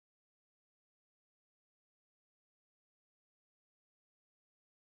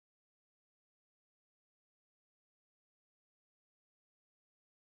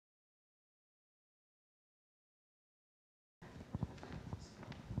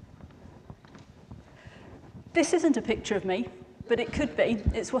This isn't a picture of me, but it could be.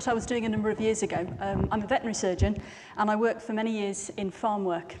 It's what I was doing a number of years ago. I'm a veterinary surgeon, and I worked for many years in farm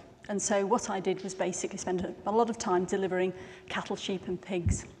work. And so what I did was basically spend a lot of time delivering cattle, sheep, and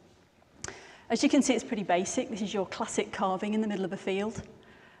pigs. As you can see, it's pretty basic. This is your classic calving in the middle of a field.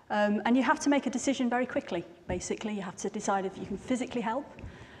 And you have to make a decision very quickly. Basically, you have to decide if you can physically help,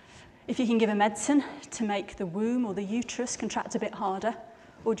 if you can give a medicine to make the womb or the uterus contract a bit harder,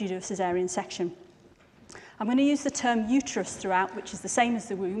 or do you do a caesarean section? I'm going to use the term uterus throughout, which is the same as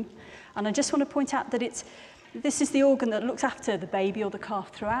the womb. And I just want to point out that this is the organ that looks after the baby or the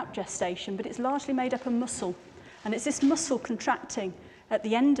calf throughout gestation, but it's largely made up of muscle. And it's this muscle contracting at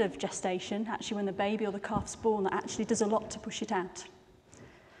the end of gestation, actually when the baby or the calf's born, that actually does a lot to push it out.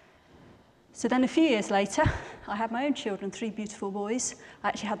 So then a few years later, I had my own children, 3 beautiful boys. I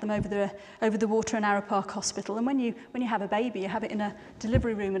actually had them over the water in Arrow Park Hospital. And when you have a baby, you have it in a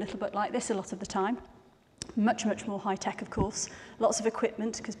delivery room a little bit like this a lot of the time. Much, much more high-tech, of course. Lots of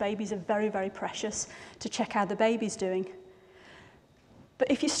equipment, because babies are very, very precious, to check how the baby's doing.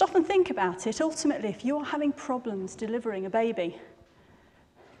 But if you stop and think about it, ultimately, if you're having problems delivering a baby,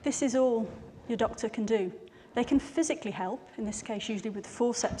 this is all your doctor can do. They can physically help, in this case usually with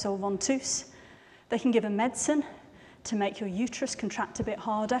forceps or ventouse. They can give a medicine to make your uterus contract a bit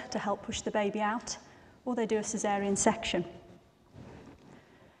harder to help push the baby out, or they do a caesarean section.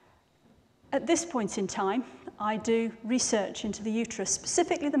 At this point in time, I do research into the uterus,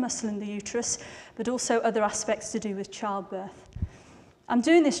 specifically the muscle in the uterus, but also other aspects to do with childbirth. I'm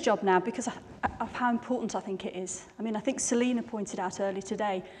doing this job now because of how important I think it is. I mean, I think Selina pointed out earlier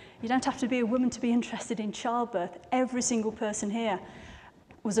today, you don't have to be a woman to be interested in childbirth. Every single person here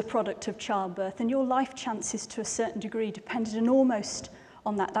was a product of childbirth, and your life chances to a certain degree depended almost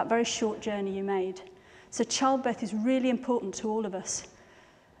on that very short journey you made. So childbirth is really important to all of us.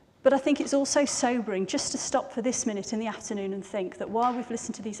 But I think it's also sobering just to stop for this minute in the afternoon and think that while we've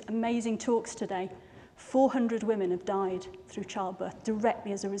listened to these amazing talks today, 400 women have died through childbirth,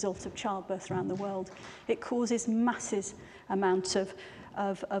 directly as a result of childbirth around the world. It causes massive amounts of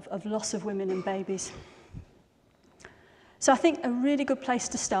loss of women and babies. So I think a really good place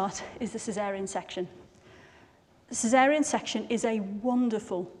to start is the caesarean section. The caesarean section is a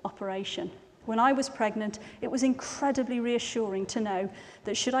wonderful operation. When I was pregnant, it was incredibly reassuring to know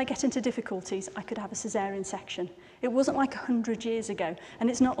that should I get into difficulties, I could have a caesarean section. It wasn't like 100 years ago, and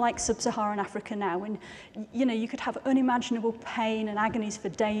it's not like sub-Saharan Africa now, when you could have unimaginable pain and agonies for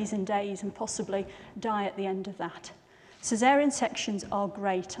days and days and possibly die at the end of that. Caesarean sections are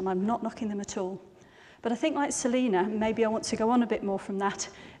great, and I'm not knocking them at all. But I think like Selina, maybe I want to go on a bit more from that,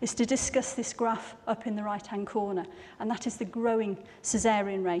 is to discuss this graph up in the right-hand corner, and that is the growing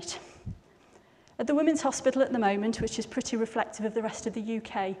caesarean rate. At the Women's Hospital at the moment, which is pretty reflective of the rest of the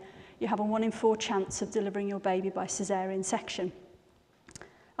UK, you have a 1 in 4 chance of delivering your baby by caesarean section.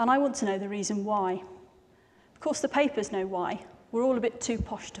 And I want to know the reason why. Of course, the papers know why. We're all a bit too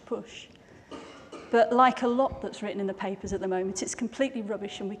posh to push. But like a lot that's written in the papers at the moment, it's completely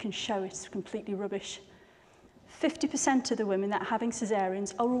rubbish, and we can show it's completely rubbish. 50% of the women that are having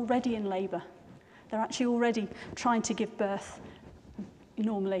caesareans are already in labour. They're actually already trying to give birth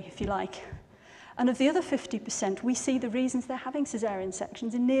normally, if you like. And of the other 50%, we see the reasons they're having caesarean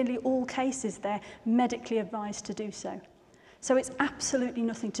sections. In nearly all cases, they're medically advised to do so. So it's absolutely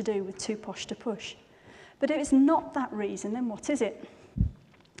nothing to do with too posh to push. But if it's not that reason, then what is it?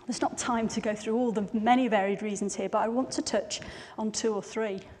 There's not time to go through all the many varied reasons here, but I want to touch on 2 or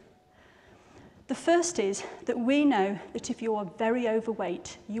 3. The first is that we know that if you are very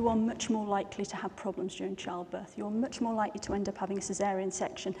overweight, you are much more likely to have problems during childbirth. You're much more likely to end up having a caesarean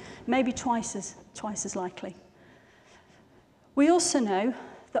section, maybe twice as likely. We also know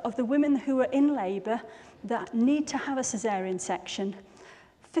that of the women who are in labour that need to have a caesarean section,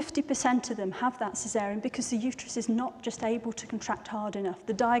 50% of them have that caesarean because the uterus is not just able to contract hard enough.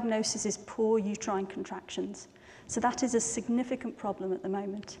 The diagnosis is poor uterine contractions. So that is a significant problem at the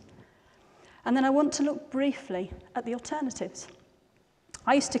moment. And then I want to look briefly at the alternatives.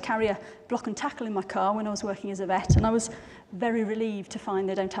 I used to carry a block and tackle in my car when I was working as a vet, and I was very relieved to find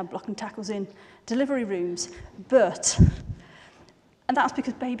they don't have block and tackles in delivery rooms. And that's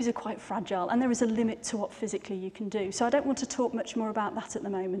because babies are quite fragile, and there is a limit to what physically you can do. So I don't want to talk much more about that at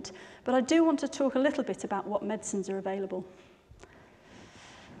the moment, but I do want to talk a little bit about what medicines are available.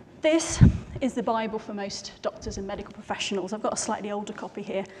 This is the Bible for most doctors and medical professionals. I've got a slightly older copy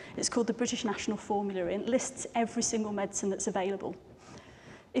here. It's called the British National Formulary, and it lists every single medicine that's available.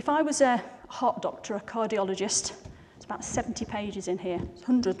 If I was a heart doctor, a cardiologist, it's about 70 pages in here,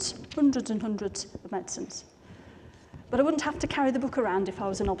 hundreds and hundreds of medicines. But I wouldn't have to carry the book around if I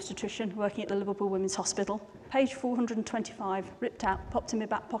was an obstetrician working at the Liverpool Women's Hospital. Page 425, ripped out, popped in my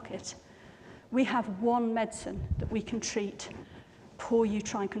back pocket. We have one medicine that we can treat poor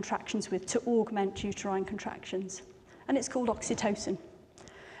uterine contractions with to augment uterine contractions. And it's called oxytocin.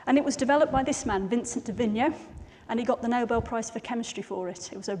 And it was developed by this man, Vincent de Vigneault, and he got the Nobel Prize for Chemistry for it.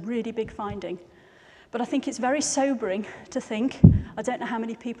 It was a really big finding. But I think it's very sobering to think, I don't know how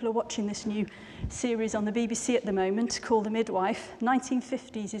many people are watching this new series on the BBC at the moment called The Midwife.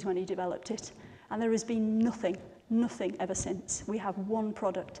 1950s is when he developed it, and there has been nothing ever since. We have one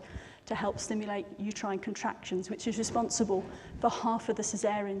product to help stimulate uterine contractions, which is responsible for half of the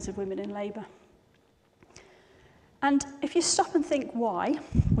caesareans of women in labour. And if you stop and think why,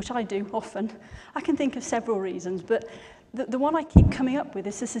 which I do often, I can think of several reasons, but the one I keep coming up with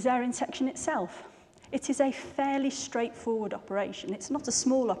is the caesarean section itself. It is a fairly straightforward operation. It's not a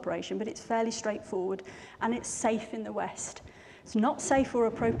small operation, but it's fairly straightforward, and it's safe in the West. It's not safe or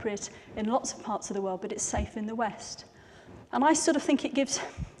appropriate in lots of parts of the world, but it's safe in the West. And I sort of think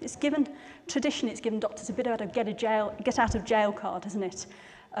traditionally it's given doctors a bit of a get out of jail card, isn't it?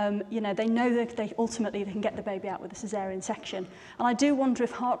 They know that ultimately they can get the baby out with a caesarean section. And I do wonder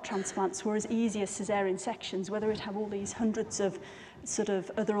if heart transplants were as easy as caesarean sections, whether it'd have all these hundreds of sort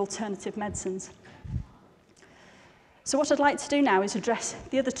of other alternative medicines. So what I'd like to do now is address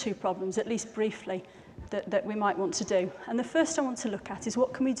the other two problems, at least briefly, that we might want to do. And the first I want to look at is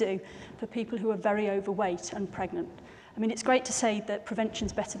what can we do for people who are very overweight and pregnant. I mean, it's great to say that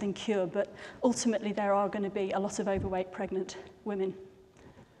prevention's better than cure, but ultimately there are going to be a lot of overweight pregnant women.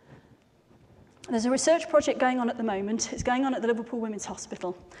 There's a research project going on at the moment. It's going on at the Liverpool Women's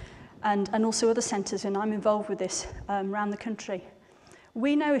Hospital and also other centres, and I'm involved with this around the country.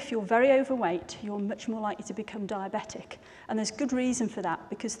 We know if you're very overweight, you're much more likely to become diabetic. And there's good reason for that,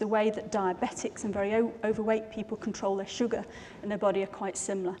 because the way that diabetics and very overweight people control their sugar in their body are quite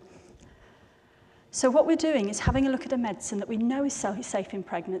similar. So what we're doing is having a look at a medicine that we know is safe in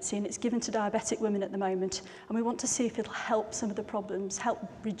pregnancy, and it's given to diabetic women at the moment, and we want to see if it'll help some of the problems, help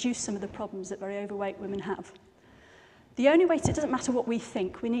reduce some of the problems that very overweight women have. The only way, it doesn't matter what we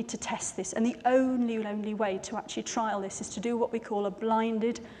think, we need to test this, and the only way to actually trial this is to do what we call a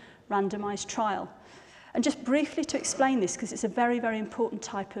blinded, randomised trial. And just briefly to explain this, because it's a very, very important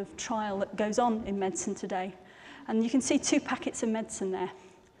type of trial that goes on in medicine today. And you can see 2 packets of medicine there.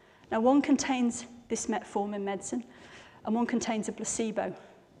 Now, one contains this metformin medicine, and one contains a placebo.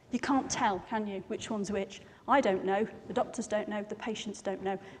 You can't tell, can you, which one's which? I don't know, the doctors don't know, the patients don't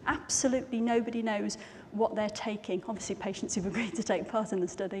know. Absolutely nobody knows what they're taking. Obviously, patients who've agreed to take part in the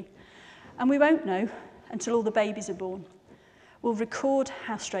study. And we won't know until all the babies are born. We'll record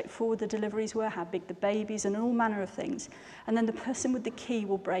how straightforward the deliveries were, how big the babies, and all manner of things. And then the person with the key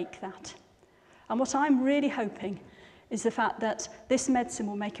will break that. And what I'm really hoping is the fact that this medicine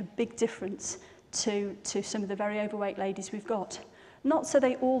will make a big difference to some of the very overweight ladies we've got. Not so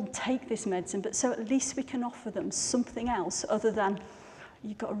they all take this medicine, but so at least we can offer them something else other than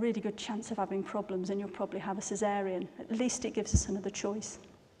you've got a really good chance of having problems and you'll probably have a caesarean. At least it gives us another choice.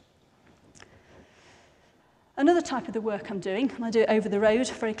 Another type of the work I'm doing, and I do it over the road,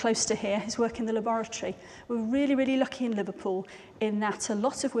 very close to here, is work in the laboratory. We're really, really lucky in Liverpool in that a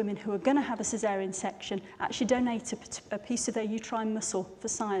lot of women who are going to have a caesarean section actually donate a piece of their uterine muscle for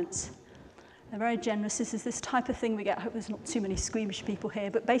science. They're very generous. This is this type of thing we get. I hope there's not too many squeamish people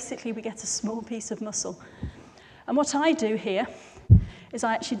here, but basically we get a small piece of muscle. And what I do here is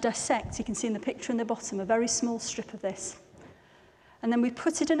I actually dissect, you can see in the picture in the bottom, a very small strip of this. And then we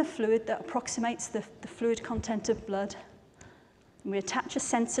put it in a fluid that approximates the fluid content of blood. And we attach a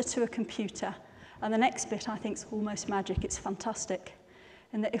sensor to a computer. And the next bit, I think, is almost magic. It's fantastic.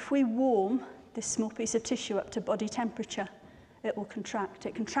 In that if we warm this small piece of tissue up to body temperature, it will contract.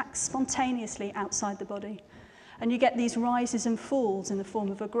 It contracts spontaneously outside the body. And you get these rises and falls in the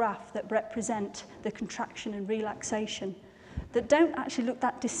form of a graph that represent the contraction and relaxation that don't actually look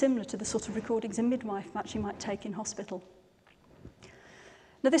that dissimilar to the sort of recordings a midwife actually might take in hospital.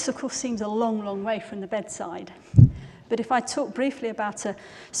 Now, this, of course, seems a long, long way from the bedside. But if I talk briefly about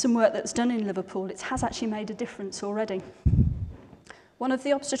some work that's done in Liverpool, it has actually made a difference already. One of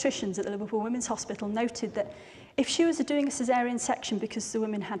the obstetricians at the Liverpool Women's Hospital noted that if she was doing a caesarean section because the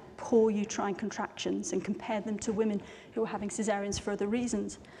women had poor uterine contractions and compared them to women who were having caesareans for other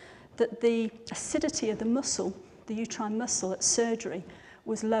reasons, that the acidity of the muscle, the uterine muscle at surgery,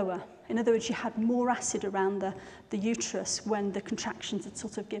 was lower. In other words, you had more acid around the uterus when the contractions had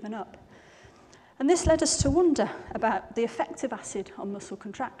sort of given up. And this led us to wonder about the effect of acid on muscle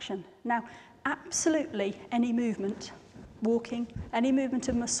contraction. Now, absolutely any movement walking, any movement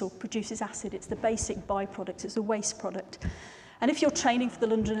of muscle produces acid. It's the basic byproduct, it's a waste product. And if you're training for the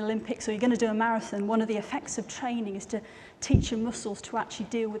London Olympics or you're going to do a marathon, one of the effects of training is to teach your muscles to actually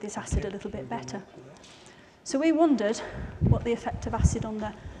deal with this acid a little bit better. So we wondered what the effect of acid on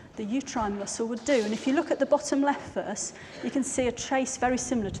the uterine muscle would do. And if you look at the bottom left first, you can see a trace very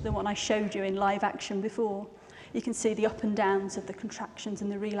similar to the one I showed you in live action before. You can see the up and downs of the contractions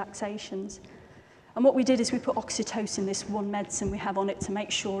and the relaxations. And what we did is we put oxytocin, this one medicine we have on it, to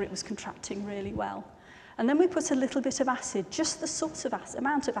make sure it was contracting really well. And then we put a little bit of acid, just the sort of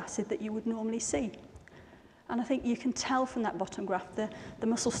amount of acid that you would normally see. And I think you can tell from that bottom graph the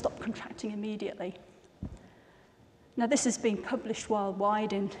muscle stopped contracting immediately. Now, this has been published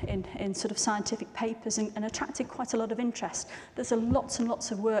worldwide in sort of scientific papers and attracted quite a lot of interest. There's lots and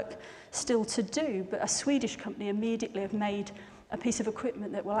lots of work still to do, but a Swedish company immediately have made a piece of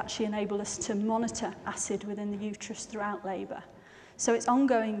equipment that will actually enable us to monitor acid within the uterus throughout labour. So it's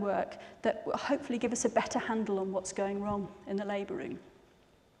ongoing work that will hopefully give us a better handle on what's going wrong in the labour room.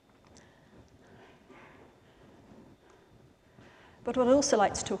 But what I'd also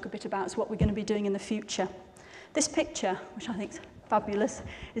like to talk a bit about is what we're going to be doing in the future. This picture, which I think is fabulous,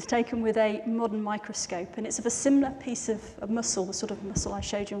 is taken with a modern microscope, and it's of a similar piece of muscle, the sort of muscle I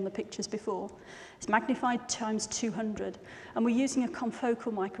showed you on the pictures before. It's magnified times 200, and we're using a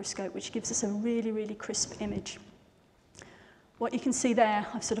confocal microscope, which gives us a really, really crisp image. What you can see there,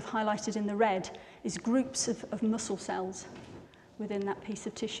 I've sort of highlighted in the red, is groups of muscle cells within that piece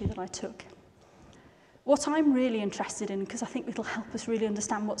of tissue that I took. What I'm really interested in, because I think it'll help us really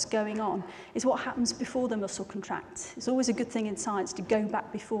understand what's going on, is what happens before the muscle contracts. It's always a good thing in science to go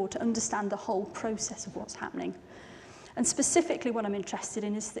back before to understand the whole process of what's happening. And specifically what I'm interested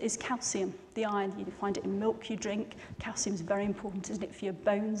in is calcium, the iron. You find it in milk you drink. Calcium is very important, isn't it, for your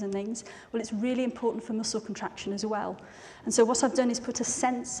bones and things? Well, it's really important for muscle contraction as well. And so what I've done is put a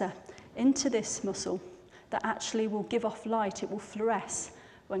sensor into this muscle that actually will give off light. It will fluoresce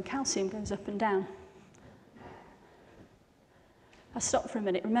when calcium goes up and down. I'll stop for a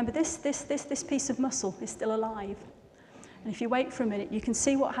minute. Remember, this piece of muscle is still alive. And if you wait for a minute, you can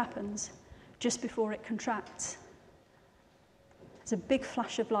see what happens just before it contracts. It's a big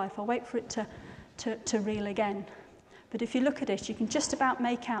flash of life. I'll wait for it to reel again. But if you look at it, you can just about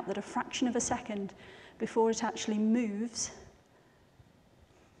make out that a fraction of a second before it actually moves,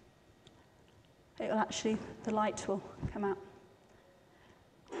 the light will come out.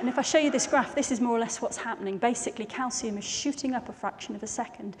 And if I show you this graph, this is more or less what's happening. Basically, calcium is shooting up a fraction of a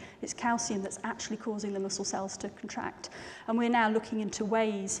second. It's calcium that's actually causing the muscle cells to contract. And we're now looking into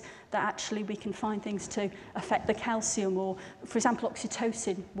ways that actually we can find things to affect the calcium, or, for example,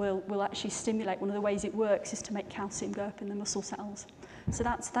 oxytocin will actually stimulate. One of the ways it works is to make calcium go up in the muscle cells. So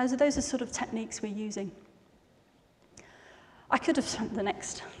those are sort of techniques we're using. I could have spent the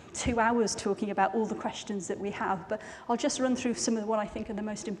next 2 hours talking about all the questions that we have, but I'll just run through some of what I think are the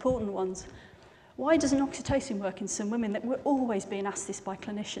most important ones. Why doesn't oxytocin work in some women? That we're always being asked this by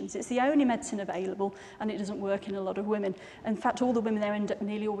clinicians. It's the only medicine available, and it doesn't work in a lot of women. In fact, all the women there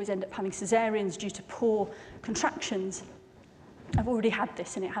nearly always end up having cesareans due to poor contractions. I've already had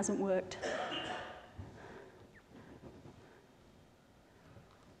this, and it hasn't worked.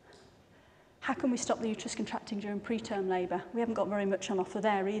 How can we stop the uterus contracting during preterm labour? We haven't got very much on offer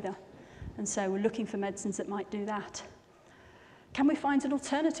there either. And so we're looking for medicines that might do that. Can we find an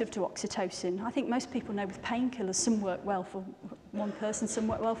alternative to oxytocin? I think most people know with painkillers, some work well for one person, some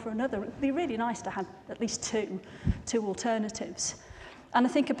work well for another. It would be really nice to have at least two alternatives. And I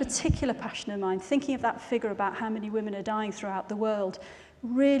think a particular passion of mine, thinking of that figure about how many women are dying throughout the world,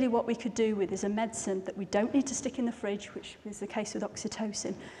 really what we could do with is a medicine that we don't need to stick in the fridge, which is the case with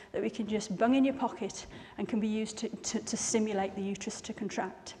oxytocin, that we can just bung in your pocket and can be used to stimulate the uterus to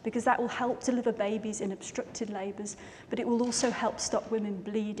contract, because that will help deliver babies in obstructed labours, but it will also help stop women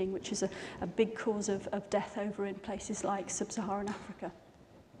bleeding, which is a big cause of death over in places like sub-Saharan Africa.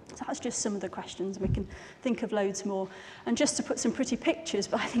 So that's just some of the questions. We can think of loads more. And just to put some pretty pictures,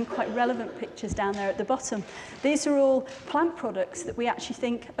 but I think quite relevant pictures down there at the bottom, these are all plant products that we actually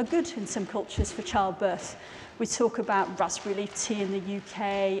think are good in some cultures for childbirth. We talk about raspberry leaf tea in the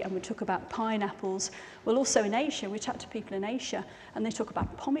UK, and we talk about pineapples. Well, also in Asia, we chat to people in Asia, and they talk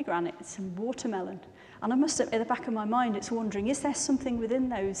about pomegranates and watermelon. And I must have, at the back of my mind, it's wondering, is there something within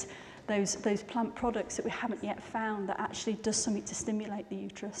those plant products that we haven't yet found that actually does something to stimulate the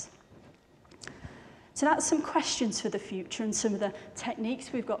uterus? So that's some questions for the future and some of the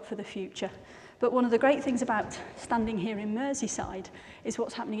techniques we've got for the future. But one of the great things about standing here in Merseyside is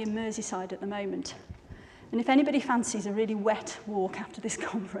what's happening in Merseyside at the moment. And if anybody fancies a really wet walk after this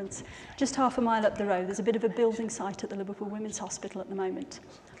conference, just half a mile up the road, there's a bit of a building site at the Liverpool Women's Hospital at the moment.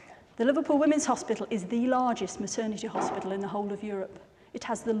 The Liverpool Women's Hospital is the largest maternity hospital in the whole of Europe. It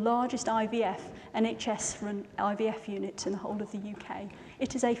has the largest NHS-run IVF unit in the whole of the UK.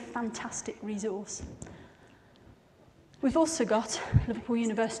 It is a fantastic resource. We've also got Liverpool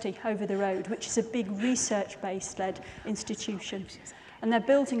University over the road, which is a big research-based led institution. And they're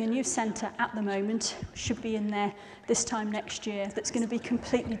building a new centre at the moment, should be in there this time next year, that's going to be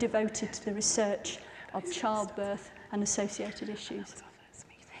completely devoted to the research of childbirth and associated issues.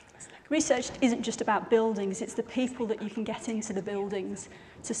 Research isn't just about buildings, it's the people that you can get into the buildings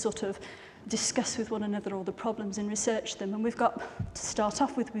to sort of discuss with one another all the problems and research them. And we've got, to start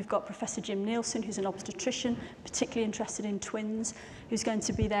off with, we've got Professor Jim Nielsen, who's an obstetrician, particularly interested in twins, who's going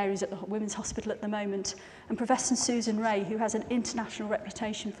to be there, who's at the Women's Hospital at the moment, and Professor Susan Ray, who has an international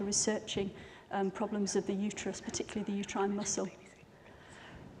reputation for researching problems of the uterus, particularly the uterine muscle.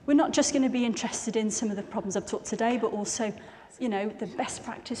 We're not just going to be interested in some of the problems I've talked today, but also, you know, the best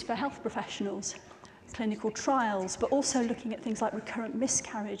practice for health professionals, clinical trials, but also looking at things like recurrent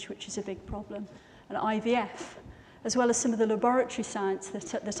miscarriage, which is a big problem, and IVF, as well as some of the laboratory science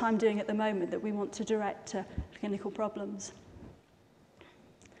that I'm doing at the moment that we want to direct to clinical problems.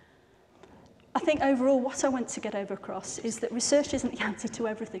 I think overall what I want to get over across is that research isn't the answer to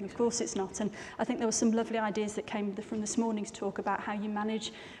everything. Of course it's not. And I think there were some lovely ideas that came from this morning's talk about how you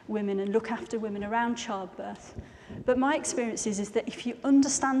manage women and look after women around childbirth. But my experience is that if you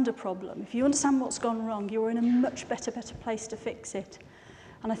understand a problem, if you understand what's gone wrong, you're in a much better place to fix it.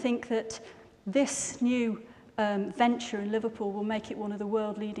 And I think that this new venture in Liverpool will make it one of the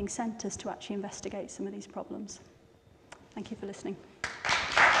world leading centres to actually investigate some of these problems. Thank you for listening.